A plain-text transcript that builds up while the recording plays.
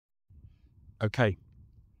Okay,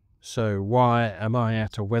 so why am I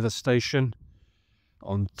at a weather station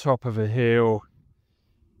on top of a hill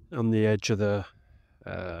on the edge of the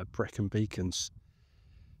Brecon Beacons?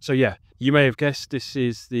 So yeah, you may have guessed this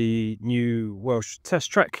is the new Welsh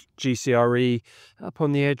test track, GCRE, up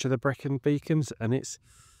on the edge of the Brecon Beacons, and it's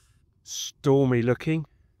stormy looking,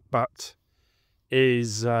 but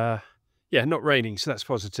is not raining, so that's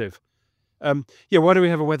positive. Why do we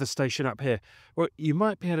have a weather station up here? Well, you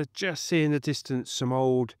might be able to just see in the distance some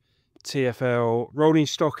old TfL rolling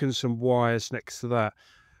stock and some wires next to that.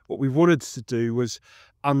 What we wanted to do was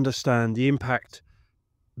understand the impact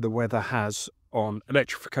the weather has on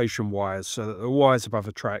electrification wires, so that the wires above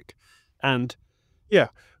a track. And yeah,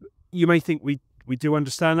 you may think we do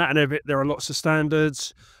understand that, and there are lots of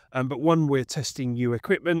standards. But one, we're testing new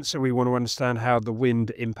equipment, so we want to understand how the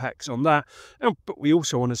wind impacts on that. But we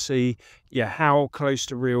also want to see, how close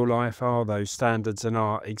to real life are those standards and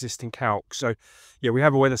our existing calc. So, we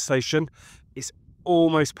have a weather station. It's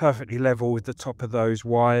almost perfectly level with the top of those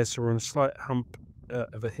wires. So we're on a slight hump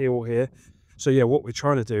of a hill here. So, what we're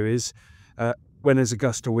trying to do is, when there's a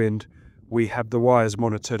gust of wind, we have the wires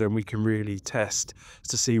monitored and we can really test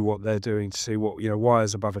to see what they're doing, to see what,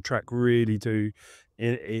 wires above a track really do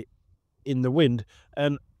in the wind.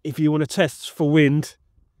 And if you want to test for wind,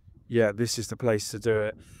 this is the place to do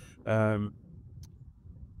it.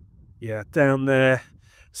 Down there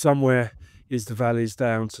somewhere is the valleys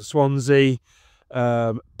down to Swansea,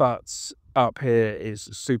 but up here is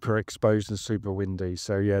super exposed and super windy.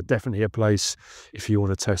 So definitely a place if you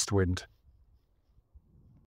want to test wind.